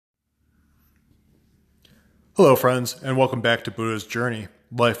Hello, friends, and welcome back to Buda's Journey,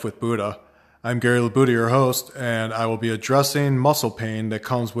 Life with Buda. I'm Gary Buda, your host, and I will be addressing muscle pain that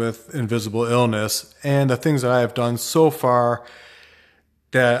comes with invisible illness and the things that I have done so far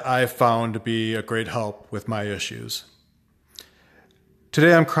that I've found to be a great help with my issues.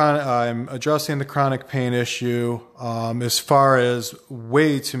 Today I'm addressing the chronic pain issue as far as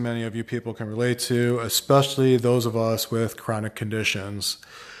way too many of you people can relate to, especially those of us with chronic conditions.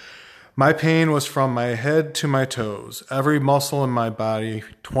 My pain was from my head to my toes, every muscle in my body,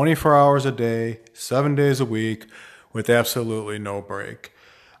 24 hours a day, 7 days a week, with absolutely no break.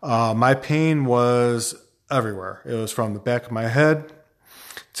 My pain was everywhere. It was from the back of my head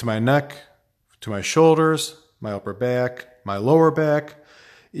to my neck, to my shoulders, my upper back, my lower back,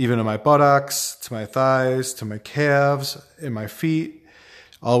 even in my buttocks, to my thighs, to my calves, in my feet,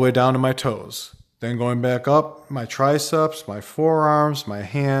 all the way down to my toes. Then going back up, my triceps, my forearms, my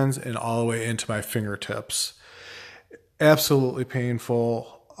hands, and all the way into my fingertips. Absolutely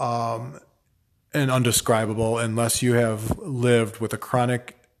painful and undescribable unless you have lived with a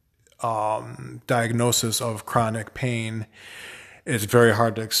chronic diagnosis of chronic pain. It's very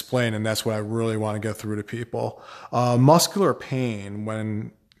hard to explain, and that's what I really want to get through to people. Muscular pain,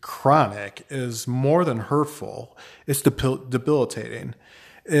 when chronic, is more than hurtful. It's debilitating.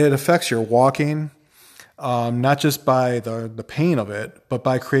 It affects your walking, not just by the pain of it, but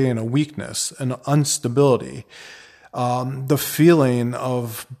by creating a weakness, an instability. The feeling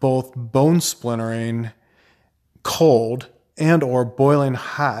of both bone splintering, cold, and or boiling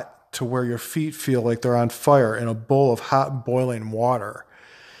hot to where your feet feel like they're on fire in a bowl of hot boiling water.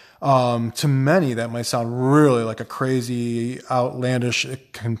 To many, that might sound really like a crazy, outlandish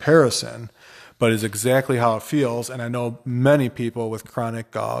comparison, but it's exactly how it feels. And I know many people with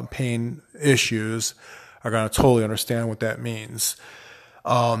chronic pain issues are going to totally understand what that means.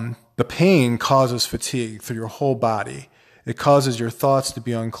 The pain causes fatigue through your whole body. It causes your thoughts to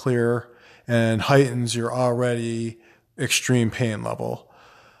be unclear and heightens your already extreme pain level.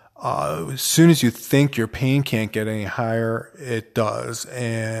 As soon as you think your pain can't get any higher, it does.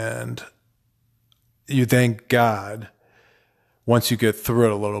 And you thank God, once you get through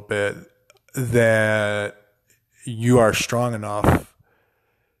it a little bit, that you are strong enough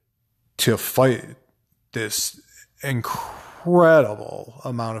to fight this incredible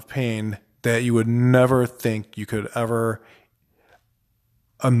amount of pain that you would never think you could ever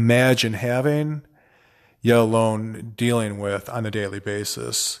imagine having, yet alone dealing with on a daily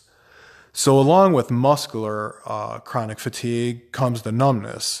basis. So along with muscular chronic fatigue comes the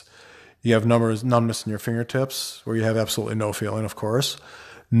numbness. You have numbness in your fingertips, where you have absolutely no feeling, of course.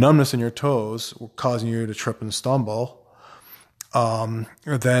 Numbness in your toes, causing you to trip and stumble.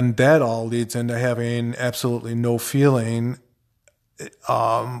 Then that all leads into having absolutely no feeling,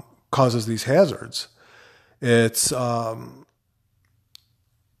 causes these hazards. It's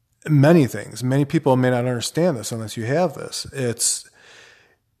many things. Many people may not understand this unless you have this.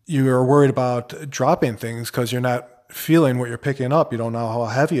 You're worried about dropping things because you're not feeling what you're picking up. You don't know how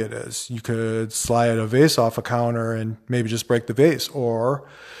heavy it is. You could slide a vase off a counter and maybe just break the vase, or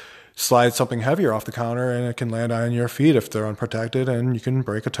slide something heavier off the counter and it can land on your feet if they're unprotected, and you can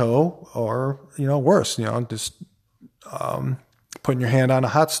break a toe, or, worse, just putting your hand on a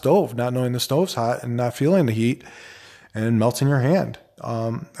hot stove, not knowing the stove's hot and not feeling the heat, and melting your hand.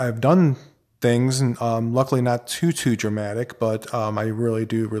 I've done things, and luckily not too dramatic, but I really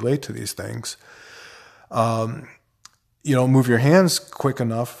do relate to these things. You don't move your hands quick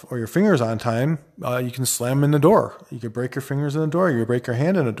enough or your fingers on time, you can slam in the door. You could break your fingers in the door. You could break your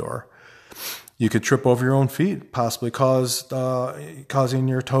hand in the door. You could trip over your own feet, possibly causing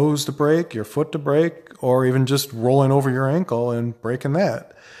your toes to break, your foot to break, or even just rolling over your ankle and breaking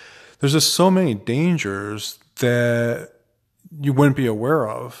that. There's just so many dangers that you wouldn't be aware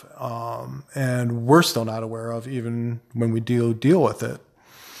of, and we're still not aware of even when we deal with it.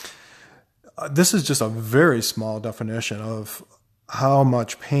 This is just a very small definition of how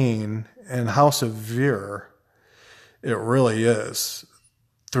much pain and how severe it really is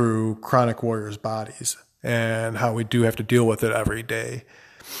through chronic warriors' bodies, and how we do have to deal with it every day.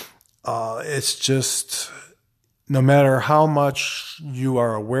 It's just, no matter how much you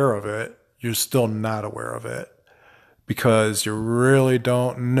are aware of it, you're still not aware of it, because you really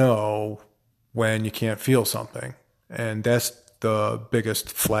don't know when you can't feel something. And that's the biggest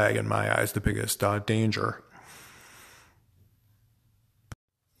flag in my eyes, the biggest danger.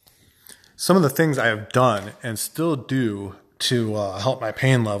 Some of the things I have done and still do to help my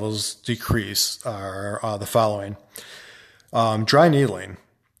pain levels decrease are the following. Dry needling.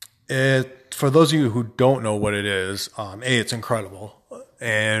 For those of you who don't know what it is, A, it's incredible,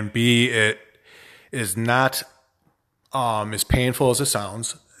 and B, is not as painful as it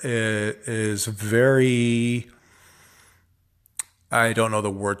sounds. It is very, I don't know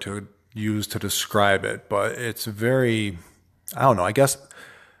the word to use to describe it, but it's very, I don't know, I guess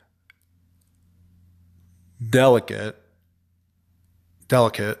delicate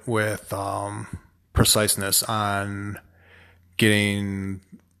with preciseness on getting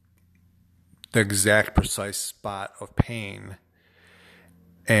the exact precise spot of pain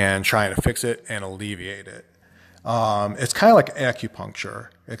and trying to fix it and alleviate it. It's kind of like acupuncture,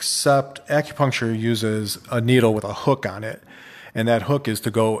 except acupuncture uses a needle with a hook on it, and that hook is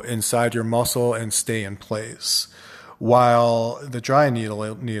to go inside your muscle and stay in place. While the dry needle,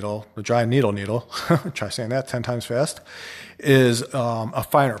 try saying that 10 times fast, is a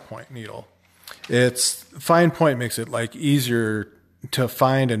finer point needle. Its fine point makes it like easier to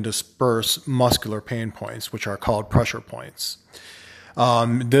find and disperse muscular pain points, which are called pressure points.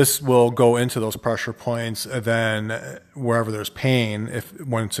 This will go into those pressure points, and then wherever there's pain,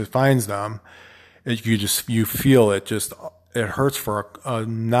 once it finds them, you feel it it hurts for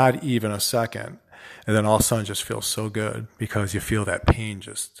not even a second, and then all of a sudden it just feels so good because you feel that pain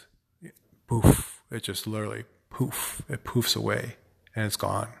just poof. It just literally poof. It poofs away and it's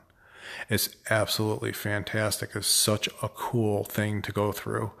gone. It's absolutely fantastic. It's such a cool thing to go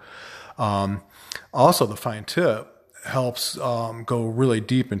through. Also, the fine tip helps go really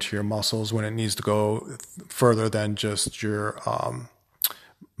deep into your muscles when it needs to go further than just your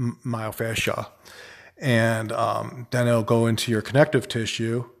myofascia. And then it'll go into your connective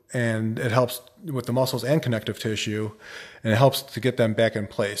tissue, and it helps with the muscles and connective tissue, and it helps to get them back in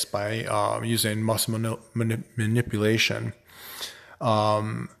place by using muscle manipulation.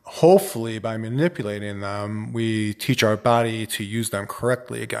 Hopefully, by manipulating them, we teach our body to use them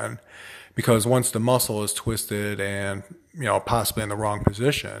correctly again. Because once the muscle is twisted and, possibly in the wrong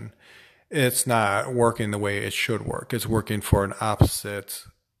position, it's not working the way it should work. It's working for an opposite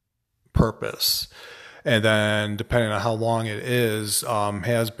purpose. And then depending on how long it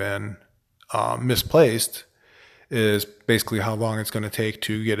has been misplaced, is basically how long it's going to take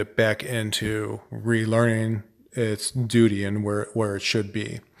to get it back into relearning its duty and where it should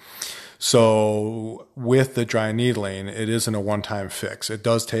be. So with the dry needling, it isn't a one-time fix. It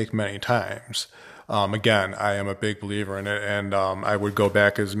does take many times. Again, I am a big believer in it, and I would go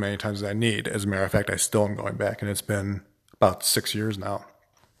back as many times as I need. As a matter of fact, I still am going back, and it's been about 6 years now.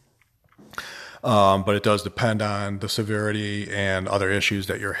 But it does depend on the severity and other issues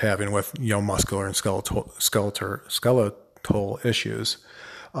that you're having with, muscular and skeletal issues,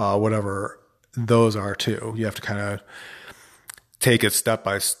 whatever those are too. You have to kind of take it step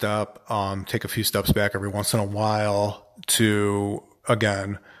by step, take a few steps back every once in a while to,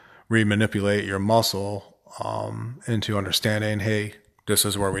 again, remanipulate your muscle into understanding, hey, this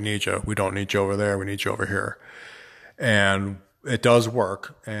is where we need you. We don't need you over there. We need you over here. And it does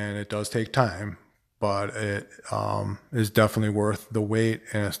work, and it does take time, but it is definitely worth the wait,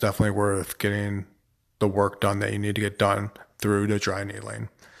 and it's definitely worth getting the work done that you need to get done through the dry needling.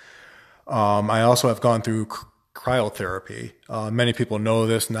 I also have gone through cryotherapy. Many people know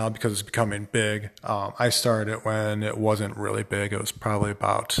this now because it's becoming big. I started it when it wasn't really big. It was probably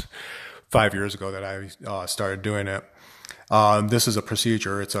about 5 years ago that I started doing it. This is a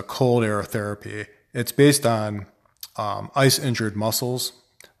procedure. It's a cold air therapy. It's based on ice-injured muscles,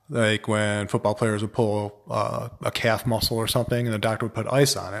 like when football players would pull a calf muscle or something, and the doctor would put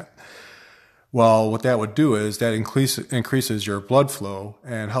ice on it. Well, what that would do is that increases your blood flow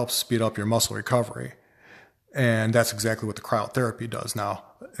and helps speed up your muscle recovery. And that's exactly what the cryotherapy does now,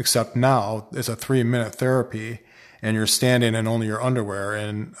 except now it's a 3-minute therapy, and you're standing in only your underwear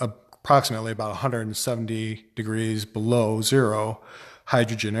in approximately about 170 degrees below zero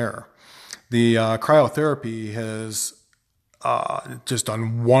hydrogen air. The cryotherapy has just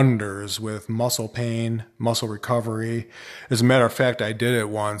done wonders with muscle pain, muscle recovery. As a matter of fact, I did it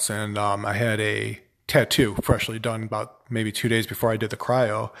once, and I had a tattoo freshly done about maybe 2 days before I did the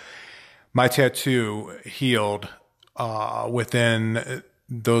cryo. My tattoo healed within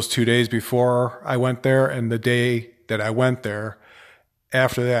those 2 days before I went there, and the day that I went there,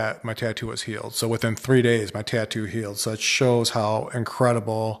 after that, my tattoo was healed. So within 3 days, my tattoo healed. So it shows how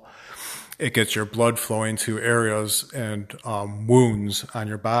incredible it gets your blood flowing to areas and wounds on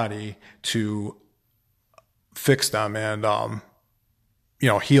your body to fix them and,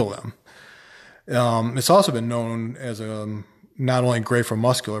 heal them. It's also been known as not only great for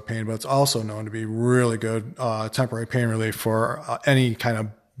muscular pain, but it's also known to be really good temporary pain relief for any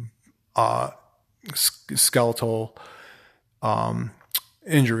kind of skeletal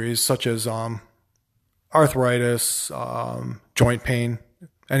injuries, such as arthritis, joint pain,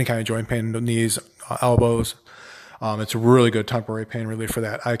 any kind of joint pain in the knees, elbows. It's a really good temporary pain relief for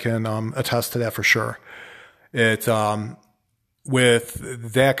that. I can attest to that for sure. It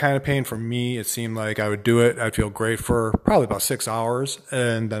with that kind of pain for me, it seemed like I would do it. I'd feel great for probably about 6 hours,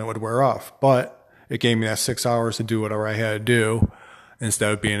 and then it would wear off. But it gave me that 6 hours to do whatever I had to do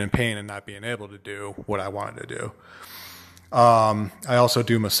instead of being in pain and not being able to do what I wanted to do. I also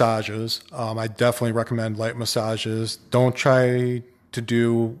do massages. I definitely recommend light massages. Don't try to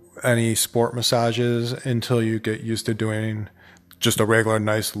do any sport massages until you get used to doing just a regular,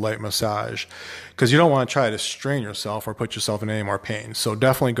 nice, light massage, because you don't want to try to strain yourself or put yourself in any more pain. So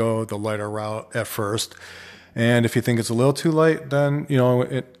definitely go the lighter route at first. And if you think it's a little too light, then,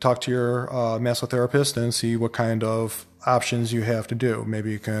 talk to your massotherapist and see what kind of options you have to do.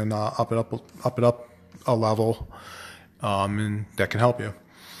 Maybe you can up it up a level, and that can help you.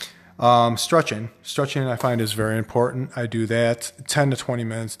 Stretching I find is very important. I do that 10 to 20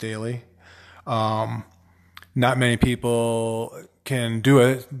 minutes daily. Not many people can do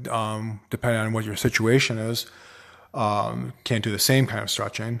it, depending on what your situation is. Can't do the same kind of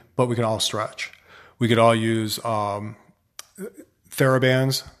stretching, but we can all stretch. We could all use TheraBands,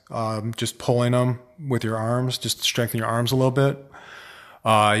 just pulling them with your arms, just to strengthen your arms a little bit.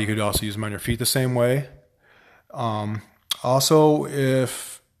 You could also use them on your feet the same way. Also,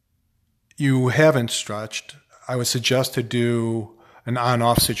 if you haven't stretched, I would suggest to do an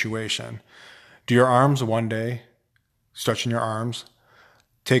on-off situation. Do your arms one day, stretching your arms,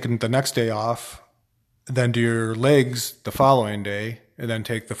 take the next day off, then do your legs the following day, and then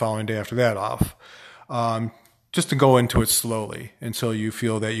take the following day after that off. Just to go into it slowly until you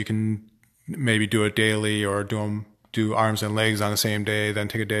feel that you can maybe do it daily, or do arms and legs on the same day, then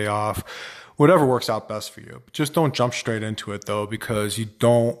take a day off. Whatever works out best for you. Just don't jump straight into it, though, because you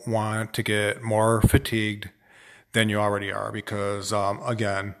don't want to get more fatigued than you already are. Because,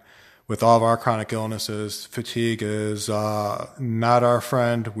 again, with all of our chronic illnesses, fatigue is not our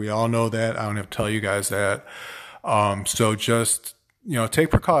friend. We all know that. I don't have to tell you guys that. So just,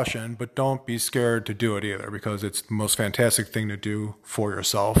 take precaution, but don't be scared to do it either, because it's the most fantastic thing to do for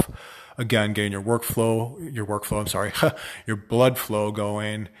yourself. Again, getting your blood flow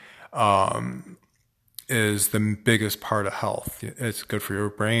going is the biggest part of health. It's good for your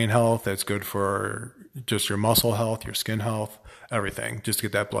brain health. It's good for just your muscle health, your skin health, everything. Just to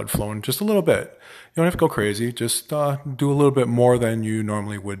get that blood flowing just a little bit. You don't have to go crazy. Just do a little bit more than you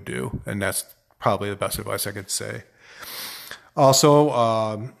normally would do. And that's probably the best advice I could say.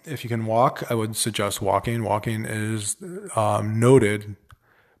 Also, if you can walk, I would suggest walking. Walking is noted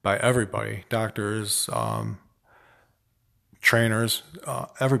by everybody, doctors, trainers,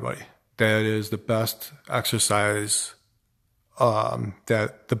 everybody. That is the best exercise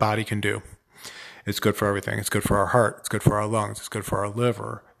that the body can do. It's good for everything. It's good for our heart. It's good for our lungs. It's good for our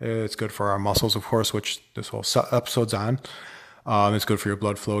liver. It's good for our muscles, of course, which this whole episode's on. It's good for your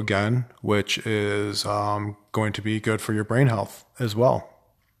blood flow again, which is going to be good for your brain health as well.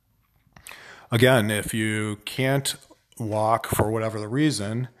 Again, if you can't walk for whatever the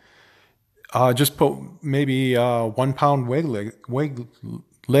reason, just put maybe 1 pound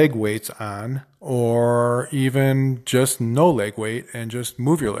leg weights on, or even just no leg weight, and just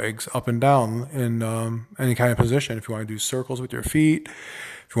move your legs up and down in any kind of position. If you want to do circles with your feet,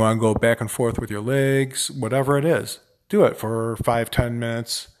 if you want to go back and forth with your legs, whatever it is, do it for 5-10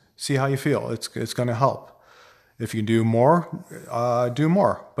 minutes. See how you feel. It's going to help. If you can do more, do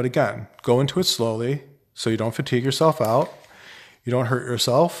more. But again, go into it slowly so you don't fatigue yourself out, you don't hurt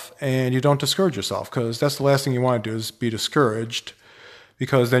yourself, and you don't discourage yourself, because that's the last thing you want to do, is be discouraged,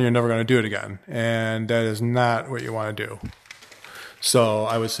 because then you're never going to do it again. And that is not what you want to do. So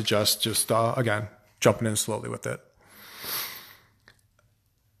I would suggest just, again, jumping in slowly with it.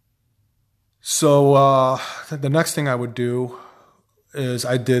 So the next thing I would do is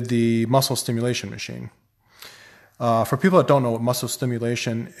I did the muscle stimulation machine. For people that don't know what muscle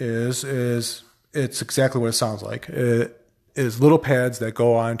stimulation is it's exactly what it sounds like. It is little pads that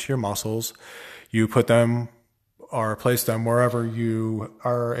go onto your muscles. You put them or place them wherever you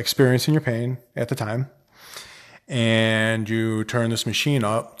are experiencing your pain at the time. And you turn this machine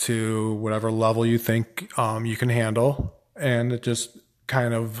up to whatever level you think you can handle. And it just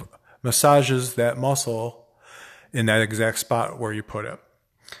kind of massages that muscle in that exact spot where you put it.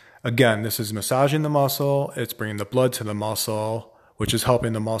 Again, this is massaging the muscle. It's bringing the blood to the muscle, which is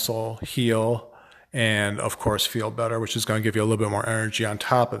helping the muscle heal and, of course, feel better, which is going to give you a little bit more energy on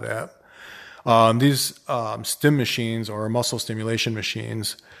top of that. These stim machines, or muscle stimulation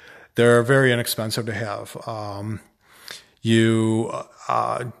machines, they're very inexpensive to have. You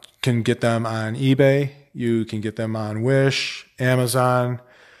can get them on eBay. You can get them on Wish, Amazon.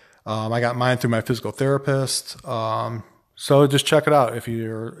 I got mine through my physical therapist. So just check it out. If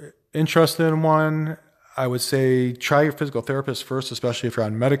you're interested in one, I would say try your physical therapist first, especially if you're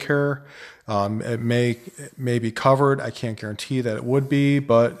on Medicare. It may be covered. I can't guarantee that it would be,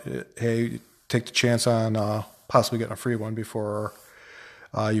 but hey, take the chance on possibly getting a free one before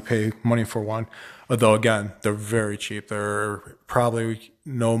you pay money for one. Although again, they're very cheap. They're probably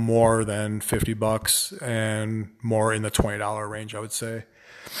no more than $50 and more in the $20 range, I would say.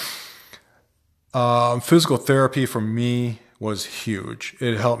 Physical therapy for me was huge.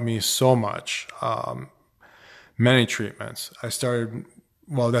 It helped me so much. Many treatments. That's the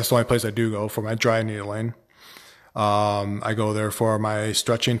only place I do go for my dry needling. I go there for my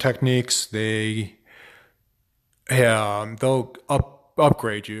stretching techniques. They'll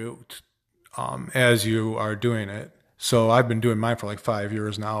upgrade you as you are doing it. So I've been doing mine for like 5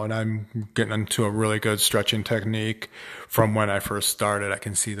 years now, and I'm getting into a really good stretching technique from when I first started. I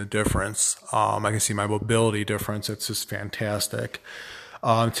can see the difference. I can see my mobility difference. It's just fantastic.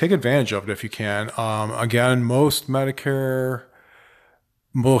 Take advantage of it if you can. Again, most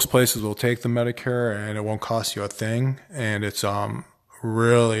places will take the Medicare, and it won't cost you a thing. And it's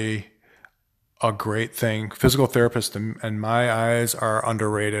really a great thing. Physical therapists, in my eyes, are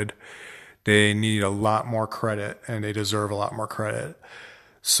underrated. They need a lot more credit, and they deserve a lot more credit.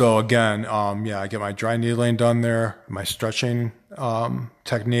 So again, I get my dry needling done there, my stretching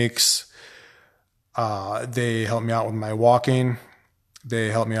techniques. They help me out with my walking.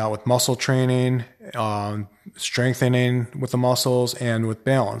 They help me out with muscle training, strengthening with the muscles, and with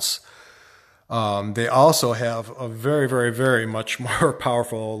balance. They also have a very, very, very much more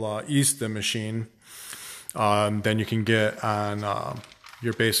powerful e-stim machine than you can get on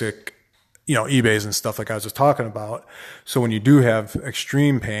your basic, eBays and stuff like I was just talking about. So when you do have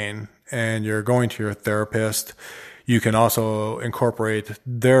extreme pain and you're going to your therapist, you can also incorporate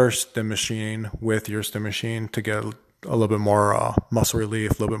their stim machine with your stim machine to get a little bit more muscle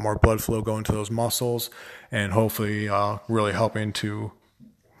relief, a little bit more blood flow going to those muscles, and hopefully really helping to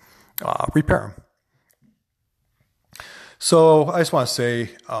repair them. So I just want to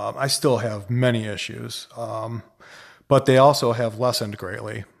say I still have many issues, but they also have lessened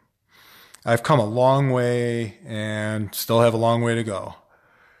greatly. I've come a long way and still have a long way to go.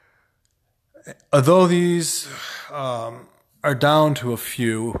 Although these are down to a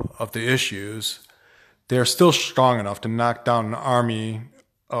few of the issues, they're still strong enough to knock down an army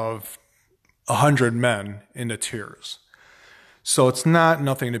of 100 men into tears. So it's not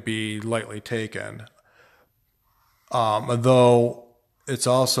nothing to be lightly taken. Although it's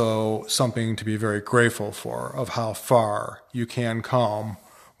also something to be very grateful for, of how far you can come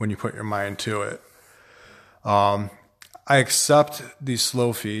when you put your mind to it. I accept these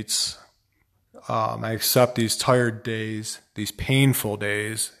slow feats. I accept these tired days, these painful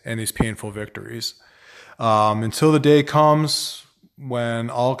days, and these painful victories. Until the day comes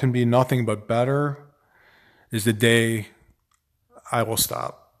when all can be nothing but better is the day I will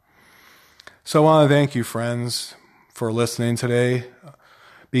stop. So I want to thank you, friends, for listening today.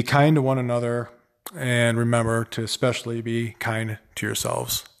 Be kind to one another, and remember to especially be kind to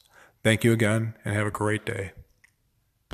yourselves. Thank you again, and have a great day.